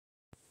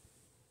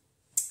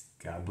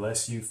God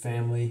bless you,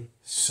 family.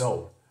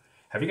 So,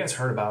 have you guys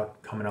heard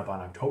about coming up on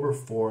October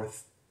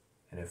 4th,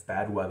 and if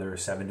bad weather,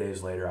 7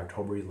 days later,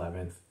 October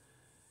 11th,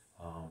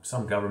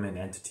 some government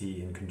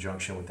entity in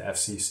conjunction with the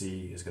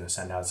FCC is going to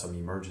send out some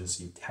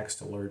emergency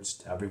text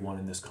alerts to everyone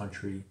in this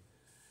country.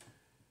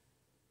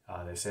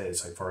 They say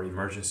it's like for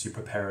emergency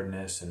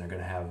preparedness, and they're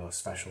going to have a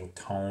special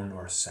tone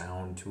or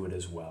sound to it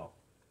as well.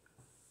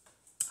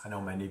 I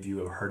know many of you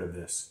have heard of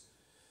this.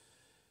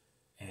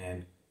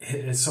 And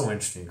it's so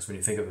interesting because when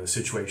you think of the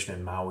situation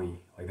in Maui,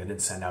 like they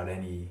didn't send out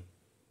any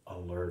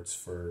alerts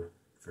for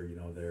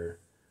their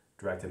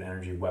directed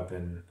energy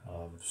weapon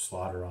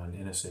slaughter on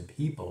innocent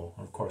people.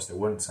 Of course, they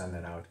wouldn't send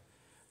that out,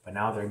 but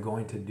now they're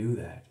going to do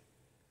that.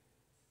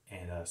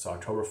 And so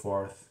October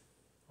 4th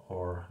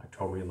or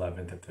October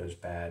 11th, if there's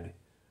bad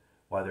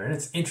weather. And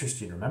it's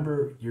interesting.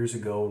 Remember years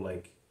ago,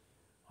 like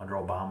under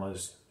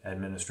Obama's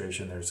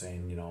administration, they're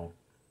saying,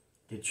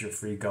 get your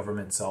free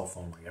government cell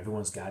phone. Like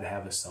everyone's got to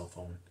have a cell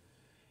phone.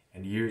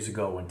 And years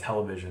ago, when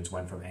televisions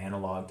went from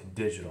analog to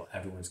digital,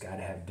 everyone's got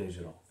to have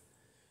digital.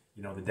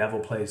 The devil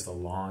plays the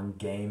long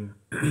game.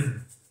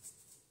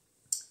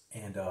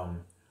 And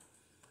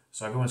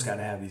so everyone's got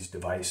to have these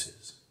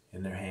devices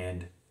in their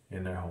hand,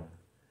 in their home.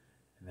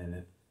 And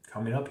then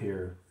coming up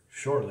here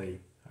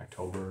shortly,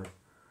 October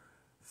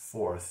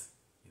 4th,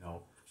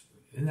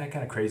 isn't that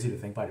kind of crazy to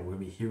think about it? We're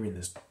going to be hearing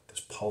this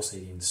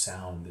pulsating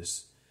sound,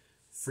 this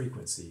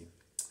frequency.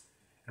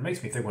 It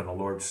makes me think when the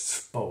Lord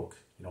spoke,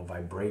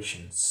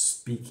 vibrations,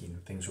 speaking,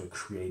 things were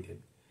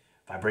created.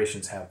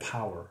 Vibrations have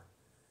power.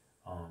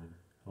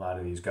 A lot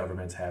of these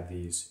governments have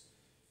these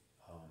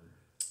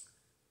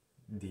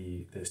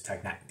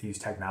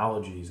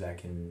technologies that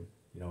can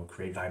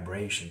create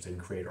vibrations and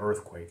create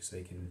earthquakes.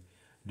 They can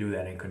do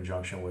that in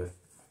conjunction with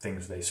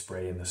things they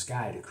spray in the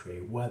sky to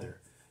create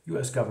weather.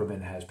 U.S.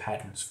 government has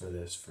patents for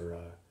this, for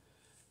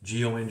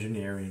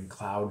geoengineering,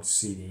 cloud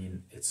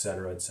seeding,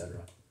 etc.,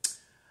 etc.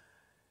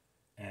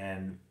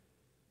 And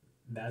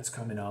that's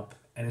coming up,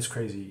 and it's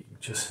crazy.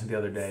 Just the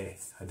other day,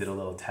 I did a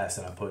little test,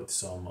 and I put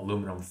some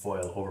aluminum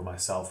foil over my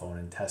cell phone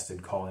and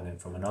tested calling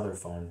it from another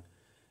phone,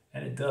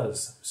 and it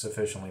does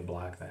sufficiently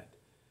block that.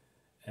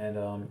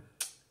 And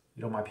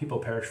my people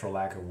perish for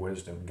lack of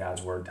wisdom,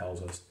 God's word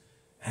tells us.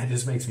 And it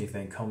just makes me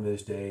think, come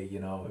this day,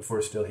 if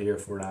we're still here,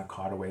 if we're not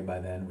caught away by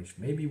then, which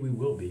maybe we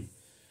will be,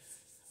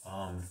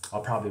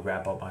 I'll probably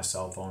wrap up my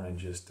cell phone and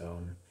just,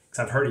 because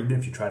I've heard even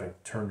if you try to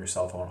turn your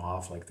cell phone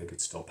off, like they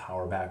could still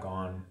power back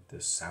on, the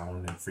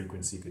sound and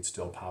frequency could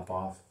still pop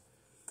off.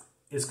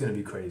 It's going to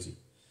be crazy.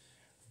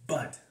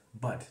 But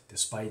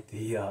despite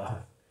the,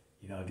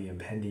 the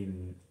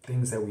impending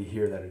things that we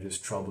hear that are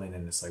just troubling,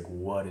 and it's like,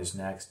 what is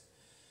next?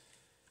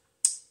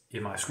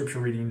 In my scripture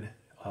reading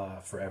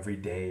for every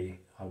day,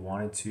 I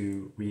wanted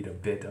to read a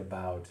bit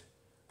about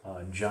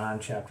John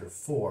chapter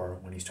 4,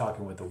 when he's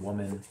talking with the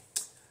woman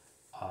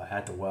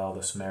at the well,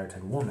 the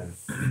Samaritan woman.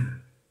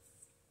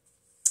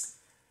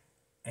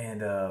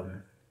 And,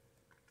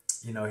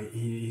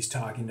 he's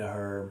talking to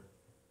her.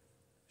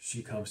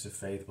 She comes to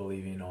faith,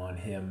 believing on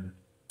him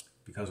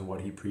because of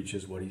what he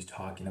preaches, what he's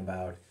talking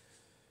about.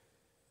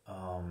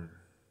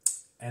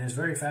 And it's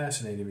very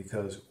fascinating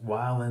because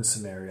while in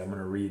Samaria, I'm going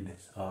to read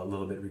a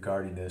little bit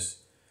regarding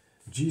this,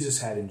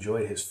 Jesus had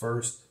enjoyed his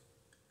first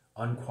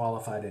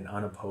unqualified and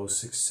unopposed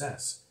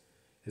success.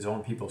 His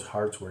own people's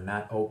hearts were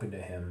not open to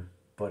him,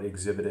 but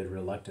exhibited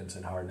reluctance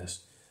and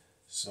hardness.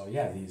 So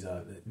yeah,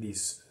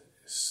 these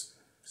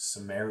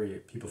Samaria,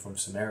 people from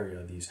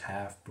Samaria, these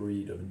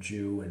half-breed of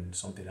Jew and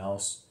something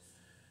else,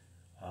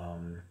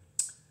 the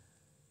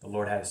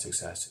Lord had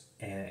success.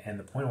 And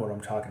the point of what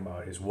I'm talking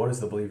about is, what is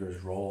the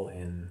believer's role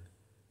in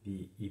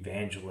the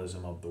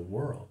evangelism of the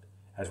world,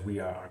 as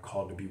we are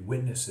called to be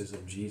witnesses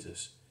of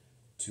Jesus,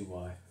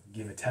 to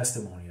give a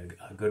testimony,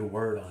 a good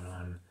word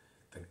on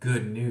the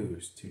good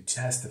news, to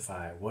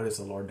testify what has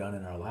the Lord done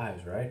in our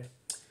lives, right?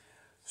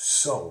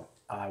 So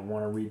I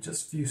want to read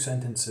just a few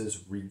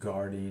sentences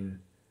regarding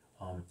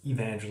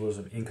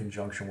evangelism in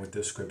conjunction with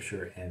this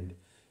scripture, and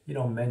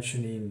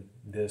mentioning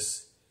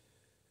this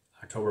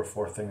October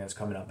 4th thing that's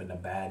coming up in the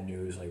bad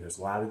news. Like, there's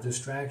a lot of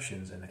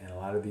distractions, and a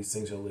lot of these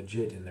things are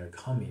legit, and they're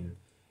coming,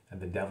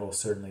 and the devil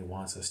certainly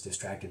wants us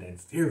distracted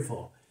and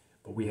fearful,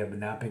 but we have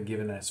not been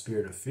given that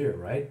spirit of fear,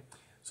 right?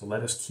 So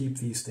let us keep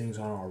these things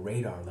on our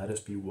radar. Let us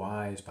be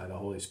wise by the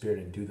Holy Spirit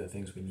and do the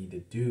things we need to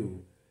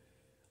do.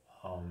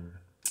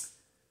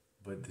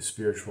 But the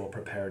spiritual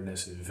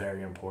preparedness is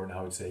very important.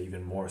 I would say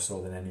even more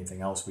so than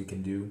anything else we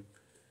can do.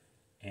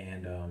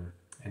 And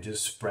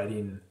just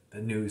spreading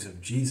the news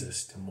of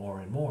Jesus to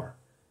more and more.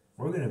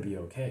 We're going to be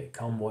okay,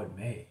 come what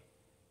may.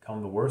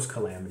 Come the worst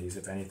calamities,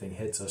 if anything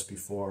hits us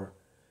before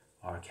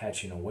our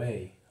catching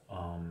away.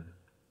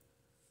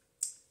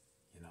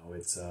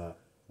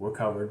 We're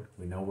covered.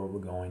 We know where we're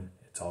going.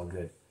 It's all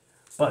good.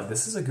 But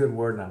this is a good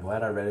word, and I'm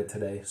glad I read it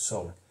today.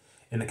 So,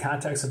 in the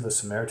context of the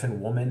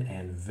Samaritan woman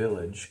and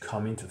village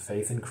coming to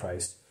faith in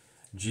Christ,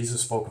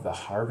 Jesus spoke of the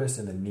harvest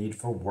and the need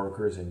for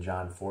workers in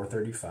John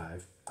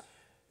 4:35.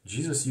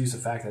 Jesus used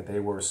the fact that they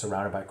were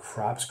surrounded by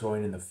crops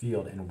growing in the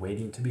field and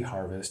waiting to be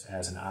harvested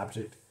as an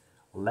object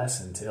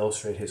lesson to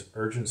illustrate his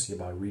urgency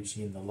about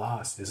reaching the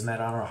lost. Isn't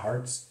that on our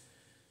hearts?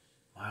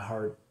 My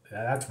heart,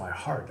 that's my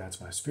heart, that's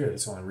my spirit.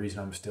 That's the only reason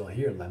I'm still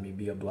here. Let me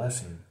be a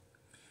blessing,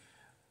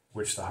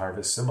 which the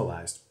harvest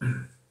symbolized.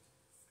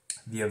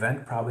 The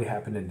event probably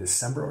happened in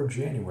December or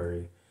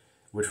January,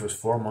 which was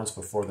 4 months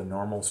before the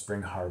normal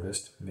spring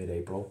harvest,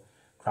 mid-April.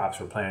 Crops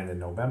were planted in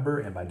November,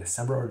 and by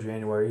December or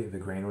January, the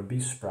grain would be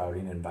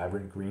sprouting in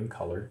vibrant green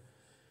color.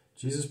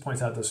 Jesus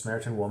points out the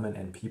Samaritan woman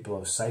and people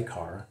of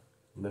Sychar,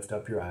 lift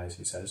up your eyes,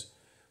 he says,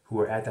 who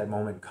were at that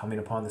moment coming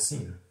upon the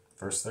scene.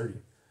 Verse 30,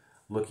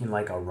 looking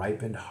like a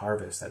ripened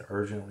harvest that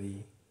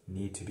urgently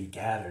need to be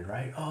gathered,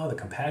 right? Oh, the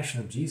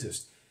compassion of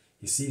Jesus.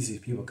 He sees these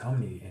people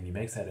coming and he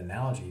makes that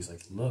analogy. He's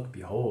like, look,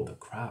 behold, the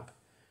crop.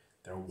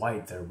 They're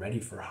white. They're ready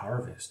for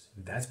harvest.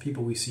 That's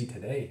people we see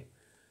today.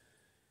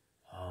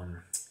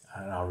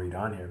 And I'll read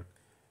on here.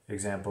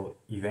 Example,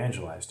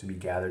 evangelize, to be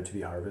gathered to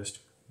be harvest.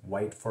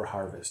 White for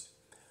harvest.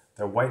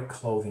 Their white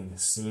clothing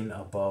seen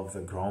above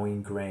the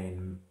growing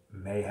grain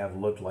may have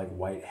looked like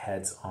white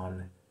heads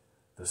on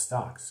the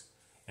stalks,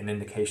 an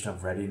indication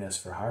of readiness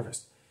for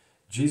harvest.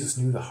 Jesus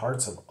knew the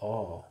hearts of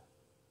all,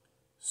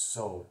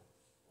 so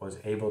was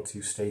able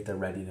to state their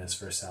readiness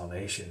for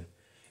salvation.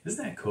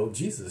 Isn't that cool?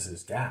 Jesus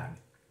is God.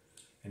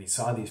 And he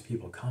saw these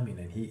people coming,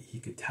 and he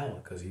could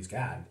tell because he's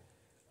God,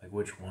 like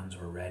which ones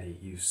were ready.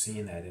 You've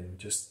seen that, and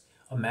just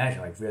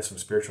imagine, like if we have some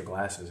spiritual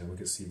glasses and we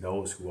could see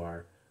those who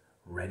are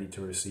ready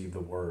to receive the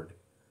word.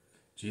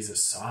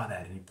 Jesus saw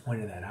that, and he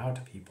pointed that out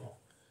to people.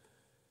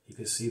 He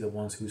could see the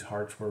ones whose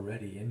hearts were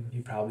ready, and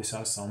he probably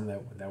saw some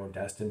that were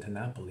destined to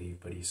not believe,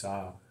 but he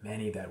saw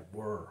many that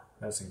were.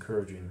 That's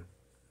encouraging.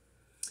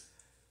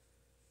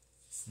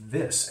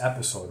 This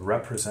episode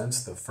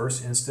represents the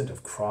first instant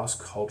of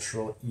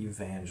cross-cultural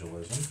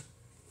evangelism.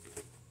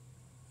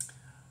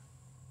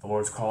 The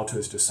Lord's call to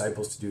his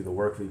disciples to do the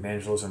work of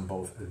evangelism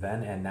both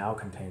then and now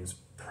contains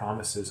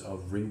promises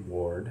of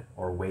reward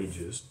or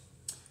wages,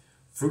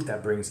 fruit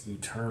that brings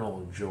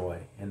eternal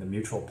joy, and the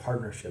mutual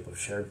partnership of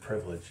shared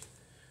privilege.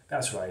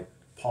 That's right.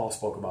 Paul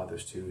spoke about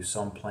this too.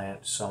 Some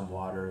plant, some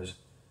water,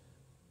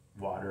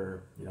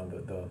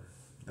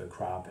 the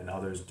crop, and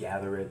others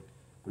gather it.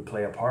 We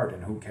play a part,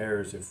 and who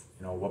cares if,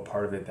 what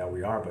part of it that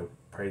we are, but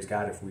praise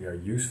God if we are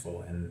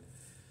useful in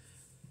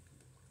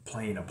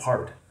playing a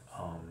part.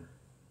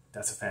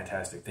 That's a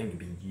fantastic thing, to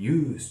be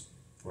used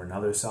for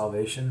another's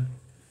salvation.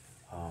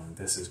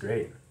 This is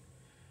great.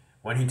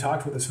 When he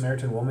talked with the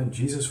Samaritan woman,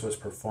 Jesus was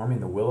performing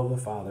the will of the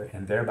Father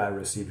and thereby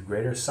received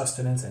greater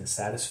sustenance and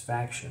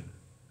satisfaction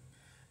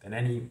than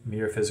any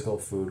mere physical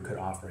food could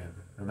offer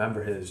him.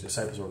 Remember, his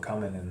disciples were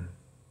coming, and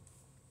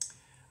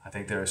I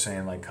think they were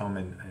saying, like, come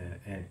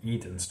and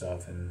eat and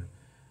stuff. And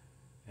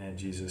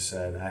Jesus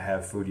said, I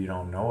have food you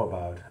don't know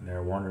about. And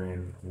they're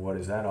wondering, what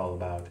is that all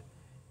about?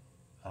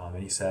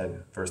 And he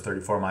said, verse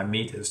 34, my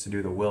meat is to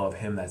do the will of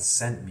him that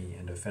sent me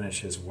and to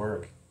finish his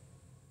work.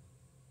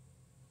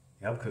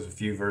 Yep, because a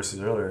few verses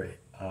earlier,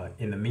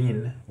 in the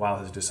meanwhile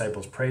his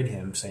disciples prayed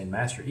him, saying,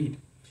 Master, eat.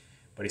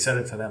 But he said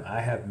unto them,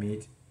 I have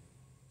meat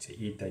to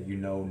eat that you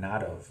know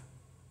not of.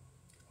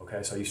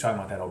 Okay, so he's talking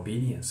about that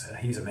obedience.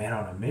 He's a man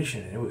on a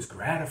mission, and it was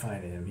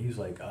gratifying to him. He was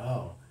like,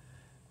 oh,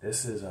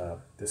 this is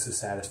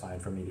satisfying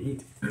for me to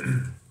eat.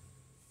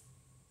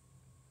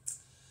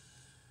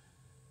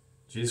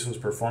 Jesus was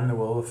performing the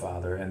will of the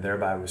Father and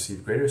thereby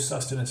received greater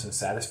sustenance and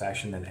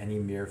satisfaction than any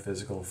mere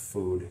physical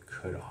food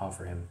could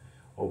offer him.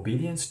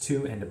 Obedience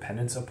to and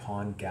dependence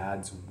upon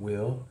God's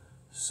will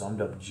summed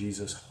up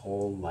Jesus'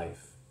 whole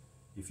life.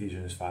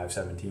 Ephesians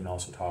 5:17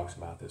 also talks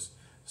about this.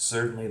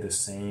 Certainly the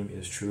same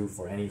is true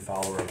for any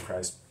follower of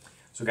Christ.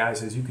 So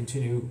guys, as you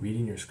continue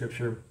reading your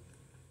scripture,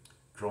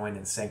 growing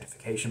in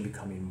sanctification,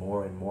 becoming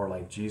more and more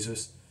like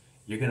Jesus,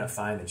 you're going to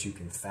find that you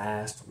can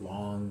fast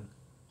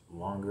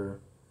longer.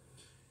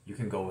 You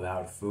can go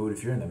without food.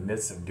 If you're in the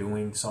midst of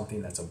doing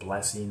something that's a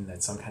blessing,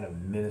 that's some kind of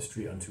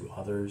ministry unto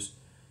others,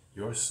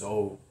 you're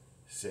so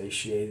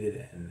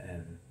satiated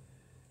and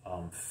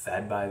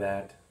fed by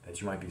that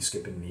you might be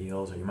skipping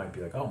meals, or you might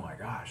be like, oh my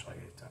gosh, like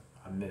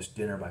I missed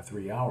dinner by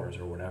 3 hours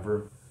or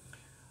whatever.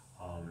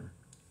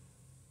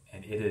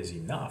 And it is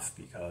enough,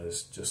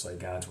 because just like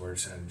God's word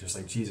said, just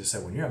like Jesus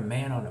said, when you're a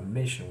man on a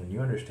mission, when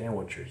you understand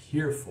what you're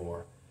here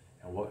for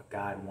and what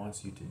God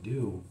wants you to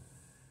do,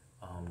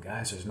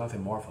 guys, there's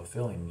nothing more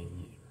fulfilling.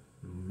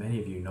 Many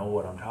of you know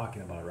what I'm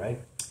talking about,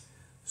 right?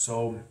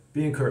 So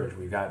be encouraged.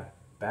 We've got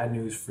bad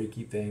news,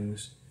 freaky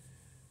things.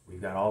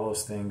 We've got all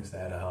those things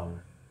that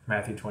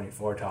Matthew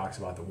 24 talks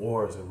about, the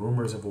wars, the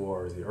rumors of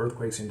wars, the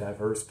earthquakes in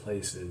diverse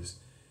places,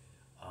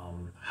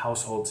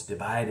 households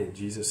divided.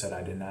 Jesus said,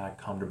 I did not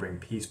come to bring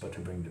peace, but to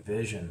bring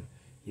division.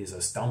 He is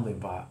a stumbling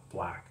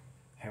block,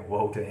 and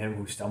woe to him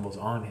who stumbles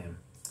on him.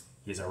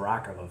 He is a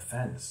rock of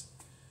offense.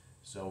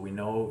 So we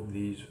know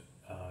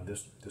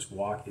this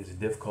walk is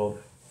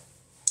difficult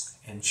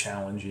and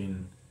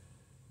challenging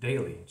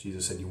daily.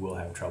 Jesus said you will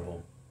have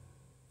trouble,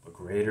 but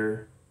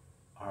greater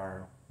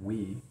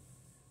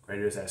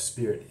is that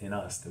spirit in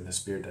us than the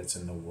spirit that's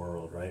in the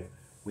world, right?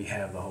 We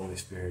have the Holy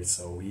Spirit,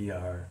 so we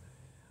are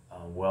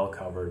well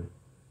covered.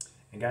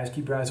 And guys,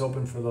 keep your eyes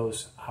open for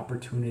those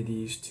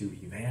opportunities to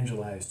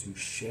evangelize, to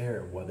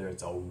share, whether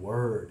it's a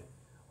word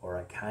or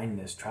a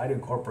kindness. Try to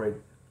incorporate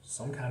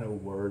some kind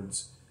of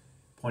words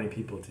pointing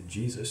people to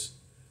Jesus.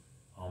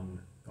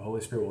 The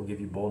Holy Spirit will give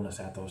you boldness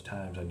at those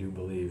times, I do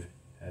believe,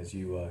 as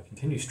you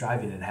continue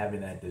striving and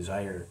having that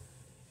desire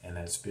and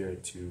that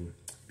spirit to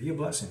be a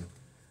blessing.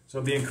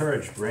 So be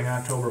encouraged. Bring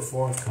October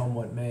 4th, come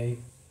what may.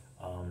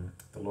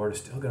 The Lord is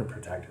still going to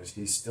protect us.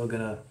 He's still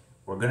going to,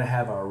 we're going to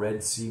have our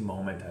Red Sea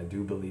moment. I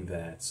do believe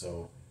that.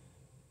 So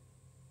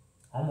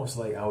almost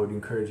like I would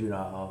encourage you, and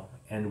I'll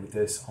end with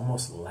this,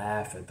 almost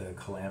laugh at the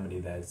calamity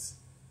that's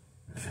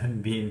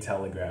being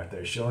telegraphed.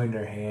 They're showing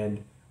their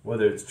hand,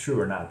 whether it's true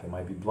or not. They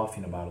might be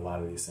bluffing about a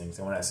lot of these things.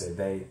 And when I say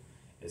they,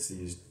 it's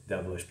these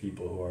devilish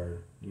people who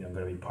are, going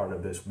to be part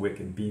of this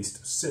wicked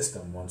beast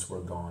system once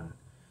we're gone.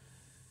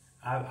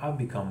 I've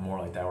become more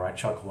like that, where I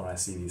chuckle when I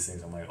see these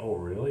things. I'm like, oh,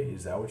 really?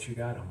 Is that what you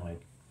got? I'm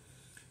like,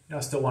 I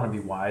still want to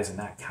be wise and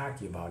not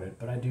cocky about it,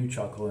 but I do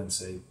chuckle and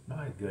say,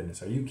 my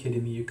goodness, are you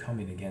kidding me? You're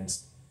coming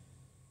against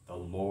the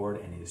Lord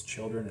and his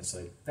children? It's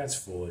like, that's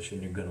foolish,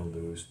 and you're going to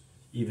lose.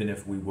 Even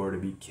if we were to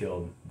be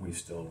killed, we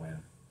still win.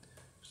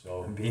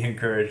 So be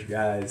encouraged,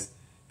 guys.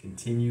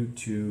 Continue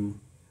to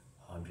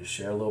just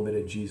share a little bit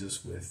of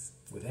Jesus with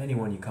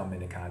anyone you come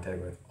into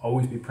contact with.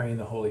 Always be praying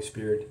the Holy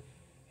Spirit,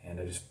 and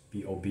just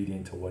be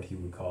obedient to what he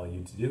would call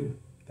you to do.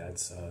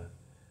 That's the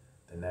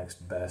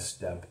next best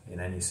step in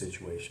any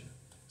situation.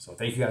 So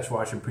thank you guys for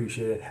watching.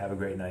 Appreciate it. Have a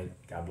great night.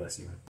 God bless you.